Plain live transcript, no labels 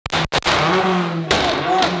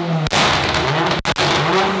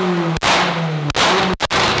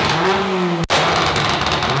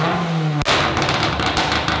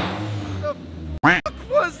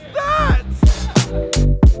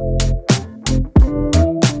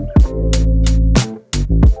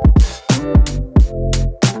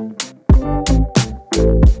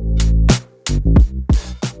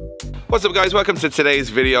What's up guys, welcome to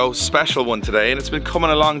today's video, special one today, and it's been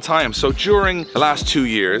coming a long time. So during the last 2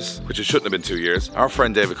 years, which it shouldn't have been 2 years, our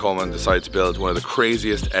friend David Coleman decided to build one of the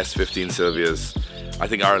craziest S15 Silvias I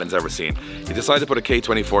think Ireland's ever seen. He decided to put a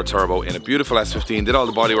K24 turbo in a beautiful S15, did all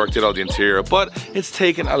the bodywork, did all the interior, but it's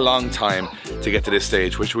taken a long time to get to this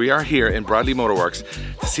stage, which we are here in Bradley Motorworks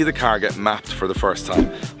to see the car get mapped for the first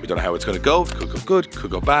time. We don't know how it's going to go, could go good,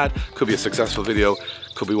 could go bad, could be a successful video,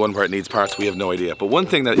 could be one where it needs parts, we have no idea. But one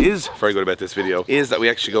thing that is very good about this video is that we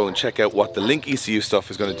actually go and check out what the link ECU stuff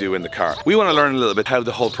is going to do in the car. We want to learn a little bit how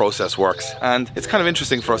the whole process works, and it's kind of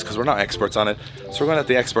interesting for us because we're not experts on it, so we're going to let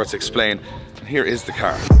the experts explain. And here is the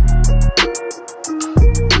car.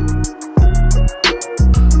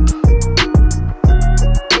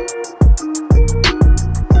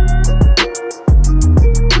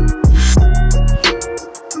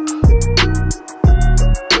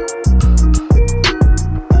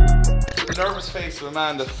 Nervous face of a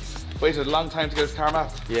man that's waited a long time to get his car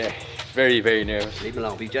mapped. Yeah, very nervous. Leave him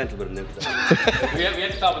alone, be gentle with him now. we had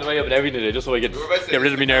to stop on the way up and everything today just so we could get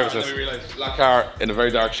rid of my nervousness. We realised black car in a very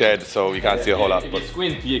dark shed, so you can't see a whole lot. If you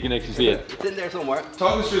squint, you can actually see it. It's in there somewhere.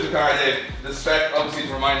 Talk us through the car, Dave. The spec, obviously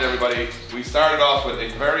to remind everybody, we started off with a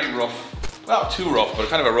very rough, not too rough, but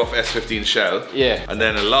kind of a rough S15 shell. Yeah. And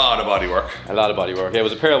then a lot of bodywork. A lot of bodywork. Yeah, it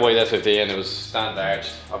was a pearl white S15 and it was standard.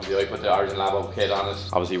 Obviously I put the Origin Labo kit on it.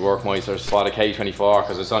 Obviously Workmeisters bought a K24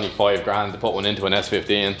 because it's only 5 grand to put one into an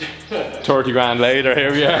S15. 30 grand later,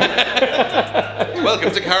 here we are.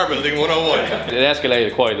 Welcome to car building 101. It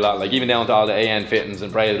escalated quite a lot, like even down to all the AN fittings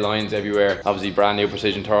and braided lines everywhere. Obviously brand new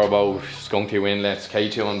precision turbo, skunk two inlets,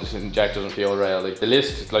 K2 injectors and fuel rail. Like, the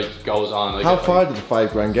list like goes on. Like, how far did the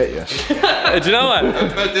 5 grand get you? Do you know what?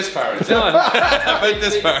 About this far. Do you know what? About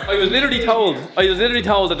this far. I was literally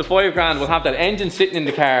told that the 5 grand will have that engine sitting in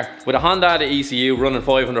the car with a Honda ECU running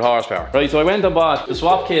 500 horsepower. Right, so I went and bought the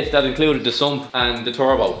swap kit that included the sump and the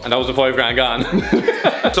turbo, and that was the 5 grand gone.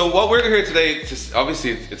 So what we're here today,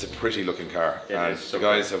 obviously it's a pretty looking car, and so the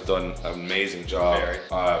guys have done an amazing job.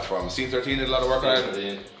 From Scene 13 did a lot of work on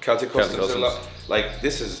it. Celtic Customs did a lot. Like,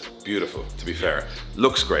 this is beautiful, to be fair.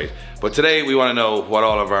 Looks great. But today we want to know what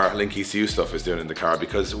all of our link ECU stuff is doing in the car,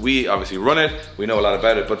 because we obviously run it, we know a lot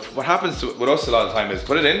about it, but what happens with us a lot of the time is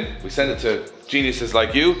put it in, we send it to geniuses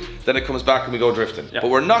like you, then it comes back and we go drifting. But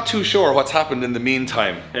we're not too sure what's happened in the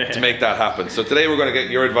meantime to make that happen. So today we're going to get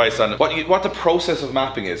your advice on what the process of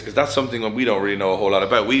mapping is, because that's something that we don't really know a whole lot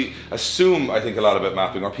about. We assume, I think, a lot about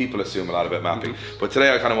mapping, or people assume a lot about mapping. But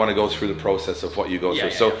today I kind of want to go through the process of what you go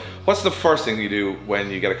through. So what's the first thing you do when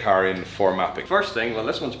you get a car in for mapping? First thing, well,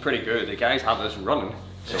 this one's pretty good. The guys have this running.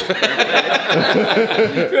 So Get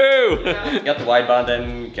the wideband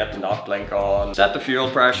in, get the knock link on, set the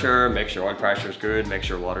fuel pressure, make sure oil pressure is good, make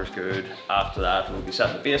sure water's good. After that, we'll be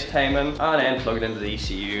setting the base timing, and then plug it into the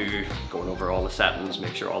ECU, going over all the settings,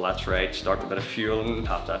 make sure all that's right, start a bit of fueling.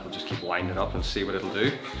 After that, we'll just keep winding up and see what it'll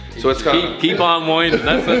do. So it's kind keep on winding,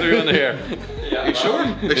 that's what we're gonna hear. Are you sure?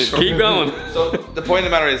 Keep going. So the point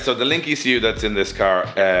of the matter is, so the link ECU that's in this car,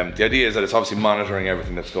 the idea is that it's obviously monitoring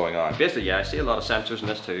everything that's going on. Basically, yeah, I see a lot of sensors in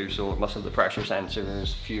this too, so it must have the pressure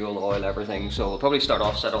sensors, fuel, oil, everything. So we'll probably start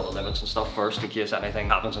off, set all the limits and stuff first in case anything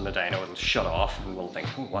happens in the dyno, it'll shut off and we'll think,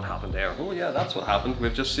 oh, what happened there? Oh yeah, that's what happened,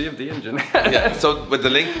 we've just saved the engine. Yeah, so with the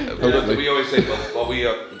link, we always say, what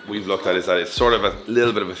we've looked at is that it's sort of a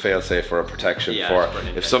little bit of a fail-safe or a protection for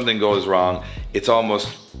if something goes wrong, it's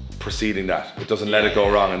almost preceding that. It doesn't let it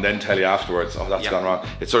go wrong and then tell you afterwards, oh, that's gone wrong.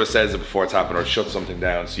 It sort of says it before it's happened, or it shuts something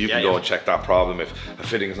down, so you can go and check that problem if a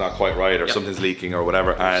fitting is not quite right or something's leaking or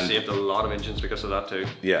whatever. And saved a lot of engines because of that too.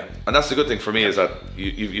 Yeah, and that's the good thing for me is that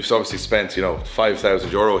you've obviously spent, you know,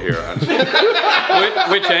 €5,000 here and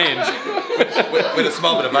with change. with a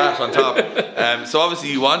small bit of VAT on top. So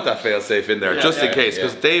obviously you want that fail-safe in there just in case,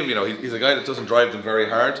 because Dave, you know, he's a guy that doesn't drive them very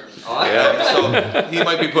hard. So he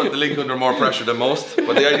might be putting the link under more pressure than most,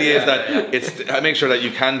 but the idea is that I make sure that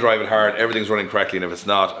you can drive it hard, everything's running correctly, and if it's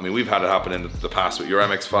not, I mean, we've had it happen in the past with your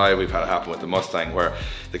MX-5, we've had it happen with the Mustang where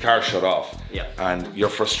the car shut off and you're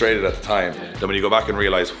frustrated at the time. Then when you go back and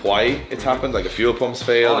realize why it's happened, like a fuel pump's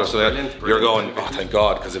failed or something, you're going, oh thank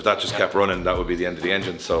God, because if that just kept running, that would be the end of the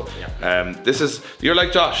engine. So you're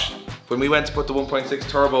like Josh. When we went to put the 1.6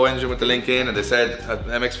 turbo engine with the link in, and they said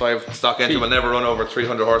an MX-5 stock engine will never run over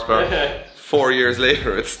 300 horsepower. 4 years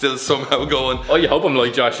later, it's still somehow going. Oh, you hope I'm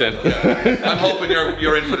like Josh then. I'm hoping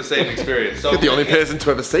you're in for the same experience. So You're the only person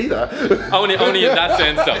to ever say that. only in that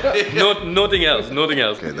sense though. Nothing else.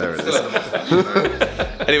 Okay, there it is.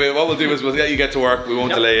 Anyway, what we'll do is we'll let you get to work, we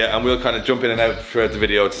won't delay you, and we'll kind of jump in and out throughout the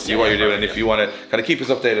video to see what you're doing, and if you want to kind of keep us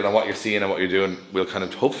updated on what you're seeing and what you're doing, we'll kind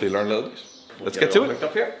of hopefully learn a little bit. let's get to Hooked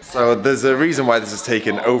up here. So there's a reason why this has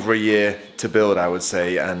taken over a year to build, I would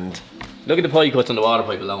say, and Look at the pie cuts on the water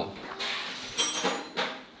pipe alone.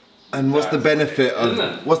 what's the benefit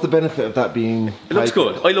of that being? It looks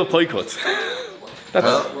good. I love pie cuts.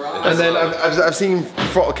 And then I've seen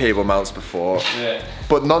throttle cable mounts before,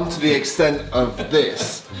 but none to the extent of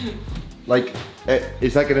this. Like,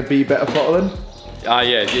 is that going to be better throttling?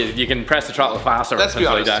 Yeah, you can press the throttle faster. Let's be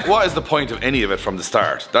honest, like that. what is the point of any of it from the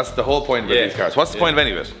start? That's the whole point of these cars. What's the point of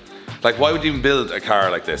any of it? Like, why would you even build a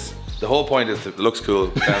car like this? The whole point is it looks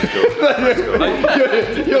cool, sounds cool.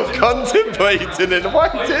 You're contemplating it. Why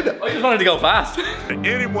did it? I just wanted to go fast.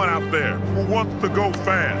 Anyone out there who wants to go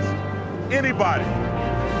fast, anybody.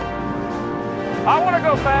 I want to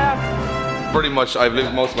go fast. Pretty much, I've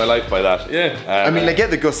lived most of my life by that. Yeah. I mean, I get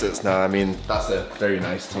the gussets now. I mean, that's a very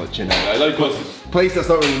nice touch, you know. I like gussets. Place that's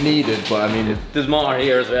not really needed, but I mean, There's more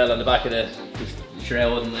here as well on the back of the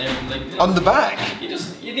shroud and everything. Like, you know, on the back.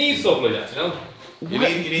 you need stuff like that, you know.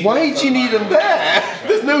 Why do you need them there?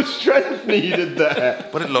 There's no strength needed there.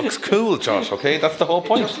 But it looks cool, Josh, okay? That's the whole It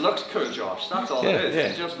point. just looks cool, Josh. That's all it is.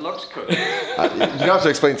 It just looks cool. You have to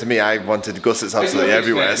explain to me. I wanted gussets absolutely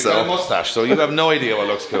everywhere, You've got a so mustache, so you have no idea what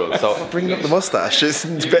looks cool. So bring up the mustache.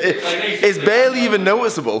 It's barely even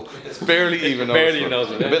noticeable. it's barely even Barely noticeable.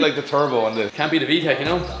 noticeable, A bit like the turbo on the. Can't be the VTEC, you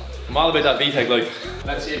know. I'm all about that VTEC life.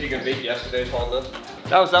 Let's see if you can beat yesterday's Honda.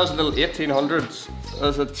 That was a little 1800s. That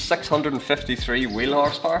was a 653 wheel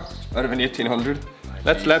horsepower out of an 1800.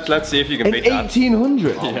 Let's see if you can In beat that.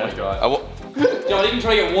 1800. Oh my god. I wa- John, even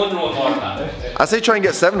try to get one run more than that. I say try and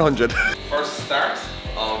get 700. First start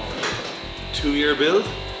of 2-year build.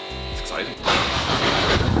 It's exciting.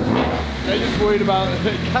 I'm just worried about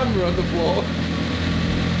the camera on the floor.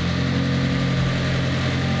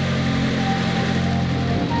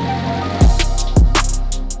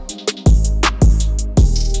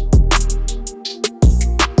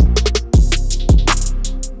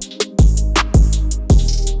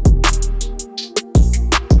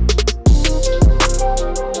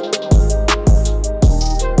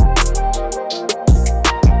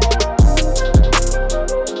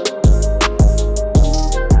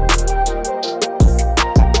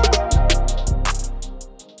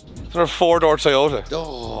 They're a 4-door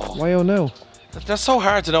Toyota. Why oh no? They're so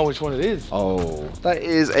hard to know which one it is. Oh, that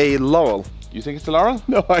is a Laurel. You think it's the Laurel?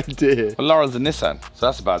 No idea. Well, Laurel's a Nissan, so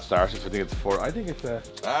that's a bad start if I think it's a 4. I think it's a...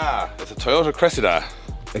 it's a Toyota Cressida.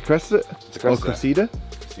 A Cressida? It's a Cressida. Cressida?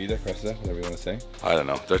 Cressida, Cressida, whatever you want to say. I don't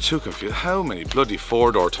know. They're too confused. How many bloody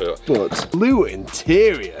 4-door Toyota? But blue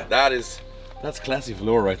interior. That's classy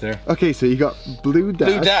velour right there. Okay, so you got blue dash.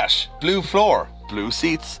 Blue dash, blue floor, blue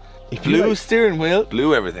seats, If you blue like- steering wheel,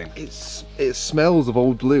 blue everything. It smells of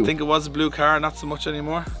old blue. I think it was a blue car, not so much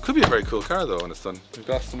anymore. Could be a very cool car though when it's done. We've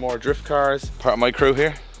got some more drift cars. Part of my crew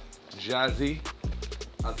here. Jazzy.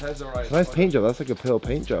 Altezza right. Nice paint job. That's like a pearl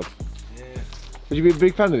paint job. Yeah. Would you be a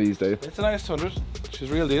big fan of these, Dave? It's a nice 200. She's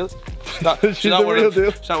real deal. She's not, She's the one real of,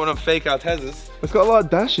 deal. She's not one of them fake Altezzas. It's got a lot of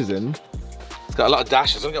dashes in. It's got a lot of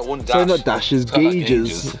dashes. It's only got one dash. Sorry, not dashes, It's got a lot of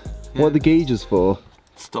gauges. What are the gauges for?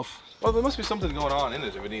 Stuff. Well, there must be something going on in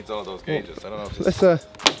it if it needs all those gauges. I don't know if it's...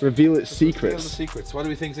 Let's reveal its Reveal the secrets. secrets. What do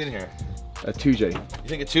we think's in here? A 2J. You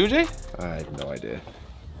think a 2J? I have no idea.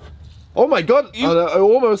 Oh my god!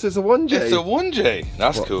 Almost it's a 1J. It's a 1J.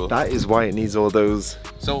 That's Well, cool. That is why it needs all those.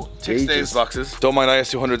 So, tick stays Gauges. boxes. Don't mind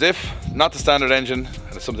IS200 diff, not the standard engine,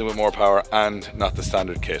 and it's something with more power, and not the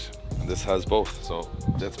standard kit. And this has both, so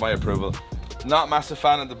that's my approval. Not massive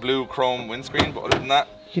fan of the blue chrome windscreen, but other than that,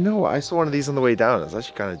 You know what? I saw one of these on the way down. I was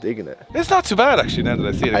actually kind of digging it. it's not too bad actually now that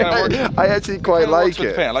I see it. It kinda works. I actually quite Kinda works like with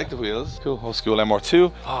the it. paint. I like the wheels. Cool, old school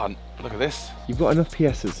MR2. Oh, look at this. You've got enough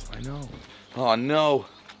PSs. I know. Oh no.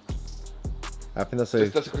 I think that's, That's a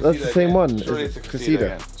that's Cressida the same again. one. Surely Is it's it a Cressida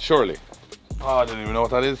Cressida? again. Surely. Oh, I don't even know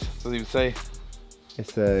what that is. Doesn't even say.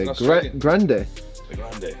 It's a Australian. Grande. Hey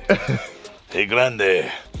Grande. Hey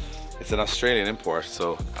Grande. It's an Australian import,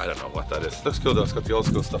 so I don't know what that is. Looks cool though, it's got the old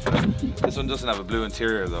school stuff in it. This one doesn't have a blue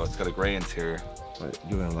interior though, it's got a grey interior. Right,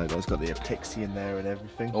 you're gonna like that. It's got the Apexi in there and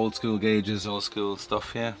everything. Old school gauges, old school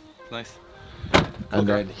stuff, yeah. Nice. And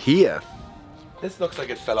then here. This looks like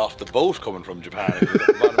it fell off the boat coming from Japan. It was at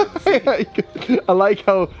the bottom of the sea. I like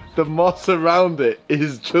how the moss around it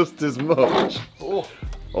is just as much.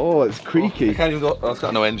 Oh, it's creaky. I can't even go. Oh, it's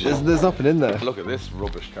got no engine. There's nothing in there. Look at this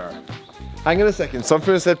rubbish car. Hang on a second,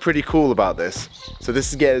 something was said pretty cool about this. So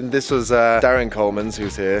this was Darren Coleman's,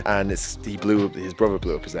 who's here, and his brother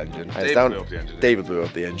blew up his engine. And David blew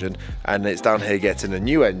up the engine, and it's down here getting a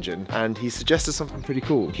new engine, and he suggested something pretty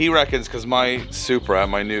cool. He reckons, because my Supra,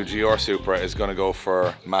 my new GR Supra, is going to go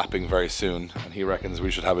for mapping very soon, and he reckons we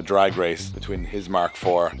should have a drag race between his Mark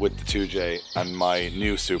IV with the 2J and my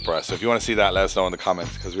new Supra. So if you want to see that, let us know in the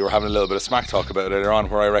comments, because we were having a little bit of smack talk about it earlier on,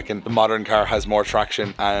 where I reckon the modern car has more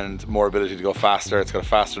traction and more ability to go faster. It's got a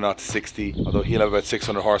faster 0 to 60, although he'll have about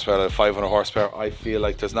 600 horsepower out of 500 horsepower. I feel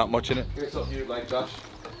like there's not much in it. Here's something you'd like, Josh.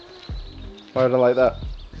 Why would I like that?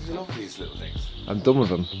 Because you love these little things. I'm done with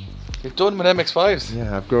them. You're done with MX-5s?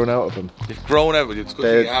 Yeah, I've grown out of them. You've grown out, but it's good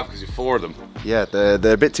thing you have, because you afford them. Yeah,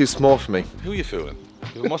 they're a bit too small for me. Who are you fooling?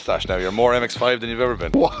 You have a mustache now. You're more MX-5 than you've ever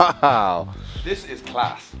been. Wow. This is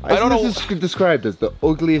class. I don't know. This is described as the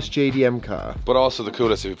ugliest JDM car, but also the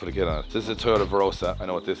coolest if you put a kid on it. This is a Toyota Verosa. I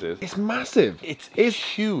know what this is. It's massive. It's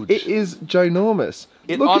huge. It is ginormous.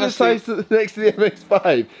 Look honestly, at the size next to the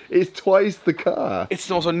MX-5. It's twice the car. It's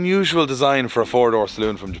the most unusual design for a four-door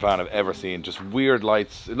saloon from Japan I've ever seen. Just weird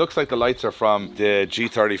lights. It looks like the lights are from the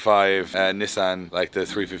G35 Nissan, like the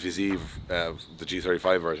 350Z, the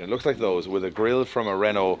G35 version. It looks like those, with a grille from a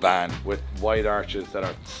Renault van with wide arches that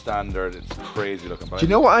are standard. It's crazy looking. Do you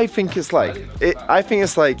know what I think it's like? I think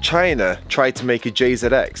it's like China tried to make a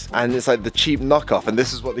JZX, and it's like the cheap knockoff, and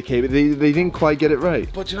this is what they came. They didn't quite get it right.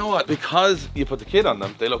 But you know what? Because you put the kid on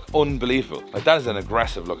them, they look unbelievable. Like, that is an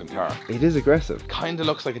aggressive looking car. It is aggressive. Kind of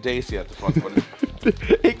looks like a Daisy at the front, but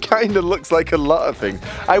it kind of looks like a lot of things.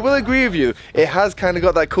 I will agree with you. It has kind of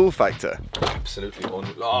got that cool factor. Absolutely.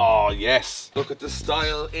 Oh yes. Look at the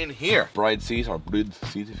style in here. Bride seat, or bride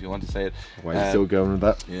seat if you want to say it. Why are you still going with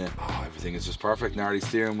that? Yeah. Oh, everything is just perfect. Gnarly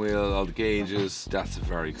steering wheel, all the gauges. That's a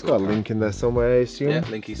very cool It's got a link in there somewhere, I assume. Yeah,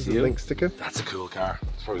 link ECU. Link sticker. That's a cool car.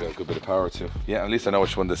 It's probably got a good bit of power too. Yeah, at least I know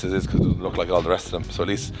which one this is, because it doesn't look like all the rest of them. So at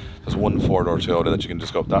least there's one four-door Toyota that you can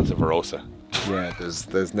just go, that's a Verosa. Yeah,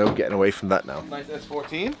 there's no getting away from that now. Nice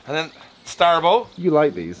S14. And then Starbo. You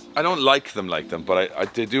like these? I don't like them,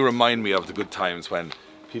 but they do remind me of the good times when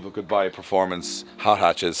people could buy performance hot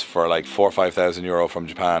hatches for like 4,000 or 5,000 euro from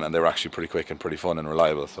Japan, and they were actually pretty quick and pretty fun and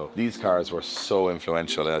reliable. So these cars were so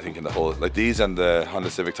influential, I think, in the whole, like these and the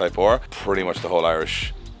Honda Civic Type R, pretty much the whole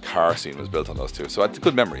Irish car scene was built on those two. So I had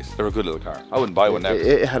good memories. They were a good little car. I wouldn't buy one now.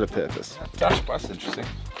 It had a purpose. That's interesting.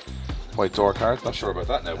 White door cards, not sure about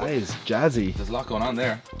that now. But that is jazzy. There's a lot going on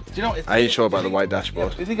there. Do you know? I ain't sure about the white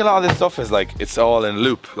dashboard. I think a lot of this stuff is like, it's all in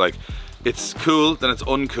loop. Like, it's cool, then it's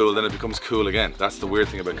uncool, then it becomes cool again. That's the weird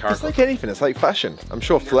thing about car. It's like anything, it's like fashion. I'm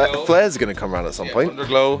sure flares are going to come around at some point.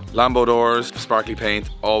 Underglow, Lambo doors, sparkly paint,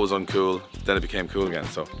 always uncool, then it became cool again.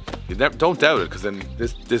 So you don't doubt it, because then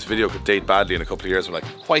this video could date badly in a couple of years. We're like,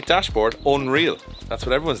 white dashboard, unreal. That's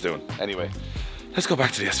what everyone's doing. Anyway, let's go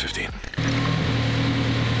back to the S15.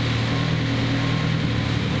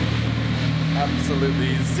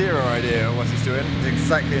 Absolutely zero idea what he's doing. It's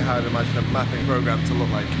exactly how I'd imagine a mapping program to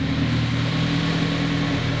look like.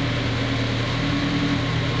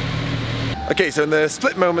 Okay, so in the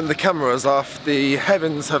split moment the camera was off, the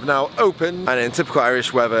heavens have now opened, and in typical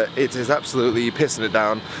Irish weather it is absolutely pissing it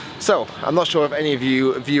down. So, I'm not sure if any of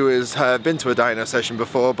you viewers have been to a dyno session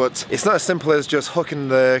before, but it's not as simple as just hooking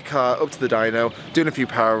the car up to the dyno, doing a few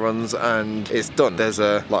power runs, and it's done. There's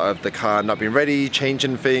a lot of the car not being ready,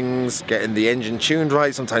 changing things, getting the engine tuned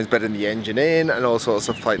right, sometimes bedding the engine in, and all sorts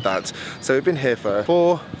of stuff like that. So we've been here for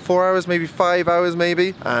four hours, maybe 5 hours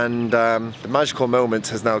maybe, and the magical moment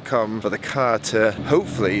has now come for the car to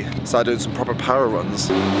hopefully start doing some proper power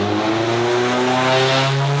runs.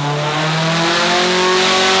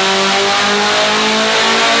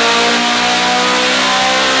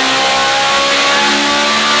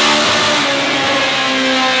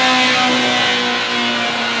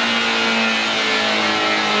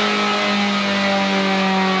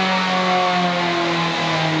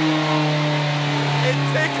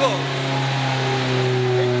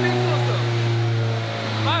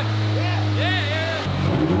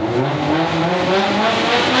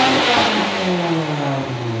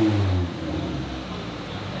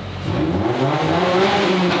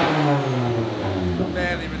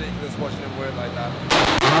 Fairly ridiculous watching him work like that.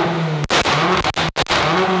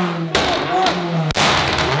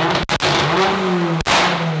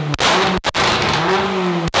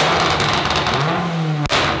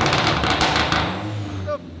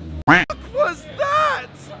 What the fuck was that?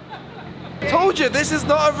 Told you, this is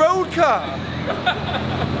not a road car.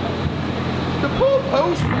 The poor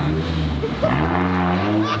postman.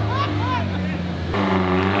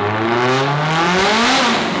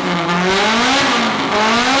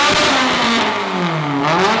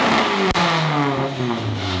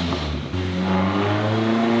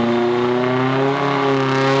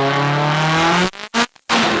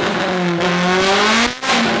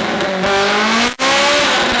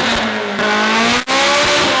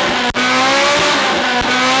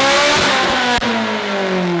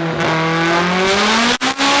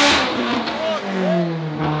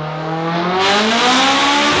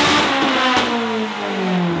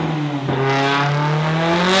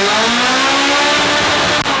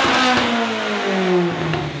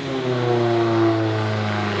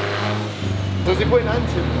 it going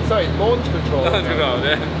launch control? Launch control,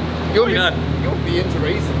 yeah. You wouldn't be into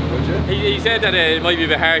racing, would you? He said that it might be a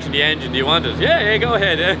bit harsh in the engine. Do you want it? Yeah, go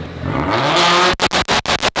ahead. Yeah.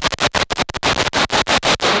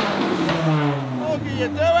 What are you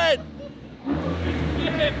doing?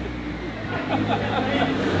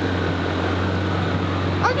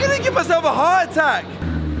 I'm gonna give myself a heart attack.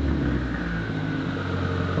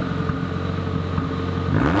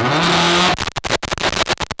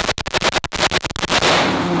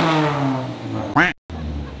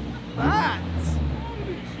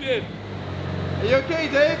 Are you okay,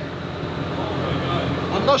 Dave?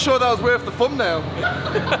 I'm not sure that was worth the thumbnail.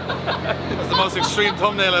 That's the most extreme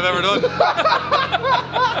thumbnail I've ever done.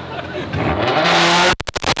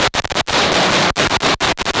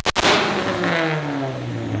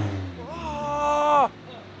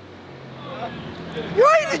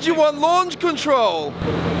 Why did you want launch control?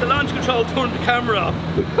 The launch control turned the camera off.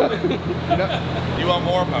 You want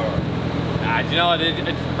more power? Do you know what?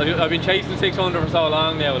 I've been chasing 600 for so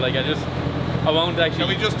long now. Like I won't actually. Can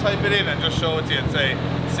we just type it in and just show it to you and say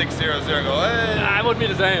 600? Go, hey. It wouldn't be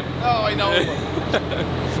the same. Oh, I know.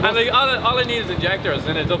 And like all I need is injectors,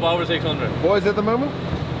 and it's up over 600. What is it at the moment?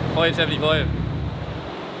 575.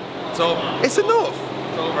 It's over. It's enough.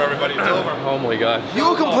 It's over, everybody. It's over. Oh my god. You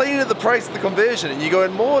were complaining at the price of the conversion and you're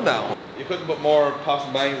going more now. You couldn't put more pops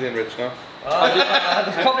and bangs in, Rich, no?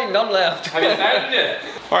 There's probably none left. Have you started it?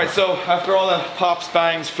 Alright, so after all the pops,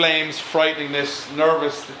 bangs, flames, frighteningness,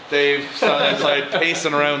 nervous Dave standing outside,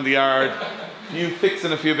 pacing around the yard, you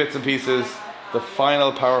fixing a few bits and pieces, the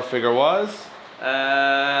final power figure was?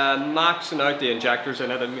 Maxing out the injectors in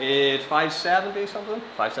it, I made 570 something?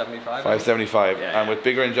 575? 575. Yeah. And with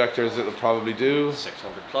bigger injectors it'll probably do?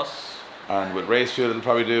 600 plus. And with race fuel it'll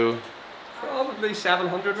probably do? Probably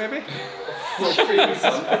 700 maybe.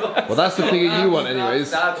 Well, that's the figure you want anyways.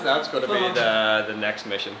 That's going to be the next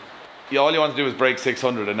mission. Yeah, all you want to do is break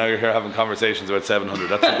 600 and now you're here having conversations about 700.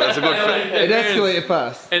 That's a good fit. It escalated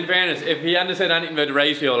fast. In fairness, if he hadn't said anything about the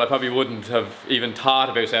race fuel, I probably wouldn't have even thought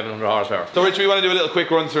about 700 horsepower. So Rich, we want to do a little quick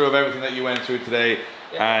run through of everything that you went through today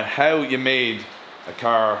and how you made a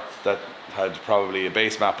car that had probably a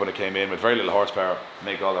base map when it came in with very little horsepower,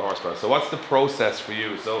 make all the horsepower. So what's the process for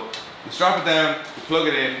you? So you strap it down, you plug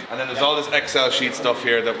it in, and then there's all this Excel sheet stuff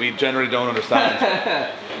here that we generally don't understand.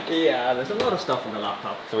 Yeah, there's a lot of stuff in the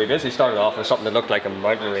laptop. So we basically started off with something that looked like a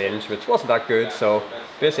mountain range, which wasn't that good. So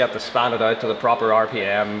basically have to span it out to the proper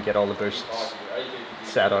RPM, get all the boosts,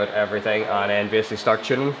 set out everything, and then basically start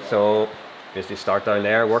tuning. So basically start down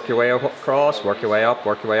there, work your way across, work your way up,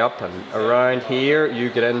 and around here you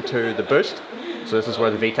get into the boost. So this is where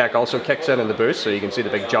the VTEC also kicks in the boost, so you can see the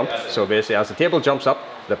big jump. So basically as the table jumps up,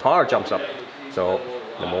 the power jumps up. So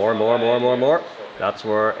the more, that's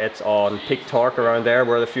where it's on peak torque around there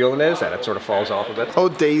where the fueling is, and it sort of falls off a bit. Oh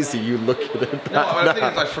Daisy, you look at it.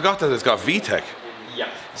 I forgot that it's got VTEC. Yeah.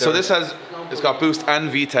 So it's got boost and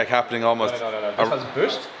VTEC happening almost. No. This has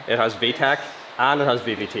boost, it has VTEC, and it has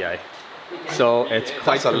VVTi. So it's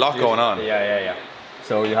quite That's a lot going on. Yeah.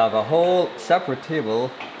 So you have a whole separate table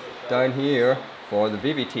down here for the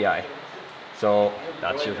VVTi. So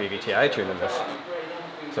that's your VVTi tuning this.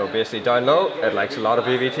 So basically down low, it likes a lot of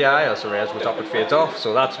VVTi. As the raise goes up, it fades off.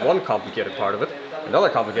 So that's one complicated part of it. Another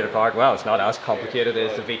complicated part, well, it's not as complicated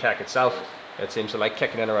as the VTEC itself. It seems to like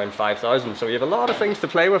kicking in around 5,000. So you have a lot of things to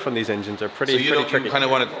play with on these engines. They're pretty tricky. You kind of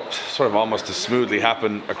want it sort of almost to smoothly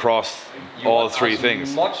happen across all three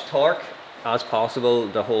things. As much torque as possible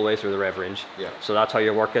the whole way through the rev range. Yeah. So that's how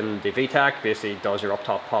you're working. The VTEC basically does your up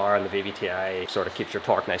top power, and the VVTi sort of keeps your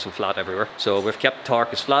torque nice and flat everywhere. So we've kept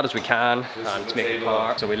torque as flat as we can, and it's making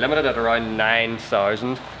power. So we limited it around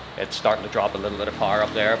 9,000. It's starting to drop a little bit of power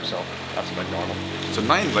up there, so that's about normal. So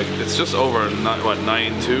it's just over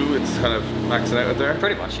 9.2. It's kind of maxing out there.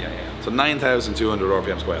 Pretty much, yeah. So 9,200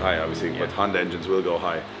 RPM is quite high, obviously, but Honda engines will go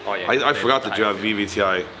high. Oh, yeah, I forgot that you have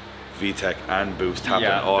VVTi, VTEC, and boost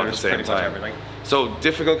happening all at the same time. Everything. So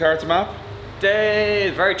difficult car to map.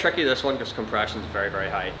 Very tricky, this one, because compression is very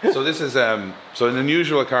high. So this is an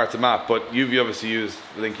unusual car to map, but you've obviously used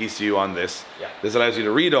Link ECU on this. Yeah. This allows you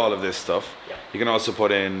to read all of this stuff. Yeah. You can also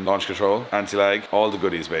put in launch control, anti-lag, all the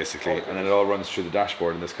goodies basically, and then it all runs through the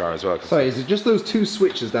dashboard in this car as well. Sorry, is it just those two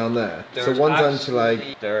switches down there? So one's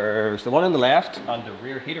anti-lag. There's the one on the left, and the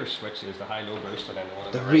rear heater switch is the high-low boost, and then the one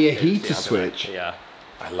on The the right rear is heater the switch? Yeah.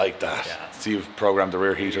 I like that. Yeah. So you've programmed the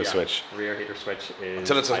rear heater switch. Rear heater switch is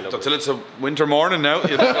Until it's a winter morning now,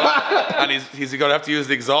 and he's going to have to use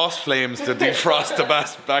the exhaust flames to defrost the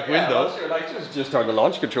back window. Sure, like just turn the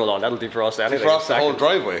launch control on. That'll defrost anything. Defrost the whole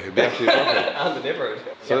driveway. It'd be actually perfect. And the neighborhood.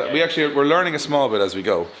 So we're learning a small bit as we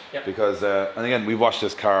go, because and again we've watched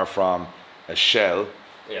this car from a shell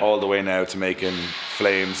all the way now to making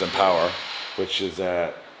flames and power, which is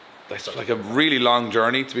it's like a really long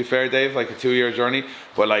journey, to be fair, Dave, like a 2-year journey.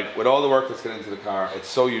 But like with all the work that's gone into the car, it's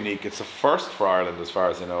so unique. It's a first for Ireland as far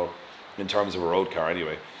as I know, in terms of a road car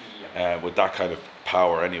anyway, with that kind of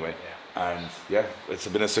power anyway. And yeah, it's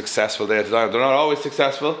been a successful day today. They're not always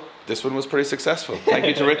successful. This one was pretty successful. Thank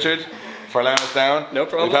you to Richard for allowing us down. No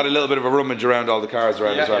problem. We've had a little bit of a rummage around all the cars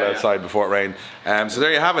around as well outside before it rained. So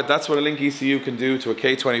there you have it. That's what a Link ECU can do to a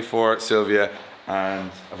K24 Silvia,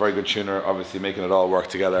 and a very good tuner, obviously making it all work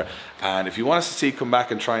together. And if you want us to see, come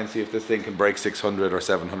back and try and see if this thing can break 600 or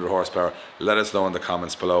 700 horsepower, let us know in the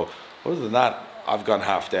comments below. Other than that, I've gone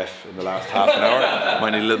half deaf in the last half an hour.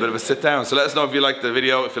 Might need a little bit of a sit down. So let us know if you like the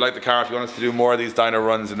video, if you like the car, if you want us to do more of these dyno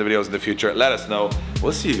runs in the videos in the future, let us know.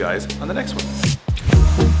 We'll see you guys on the next one.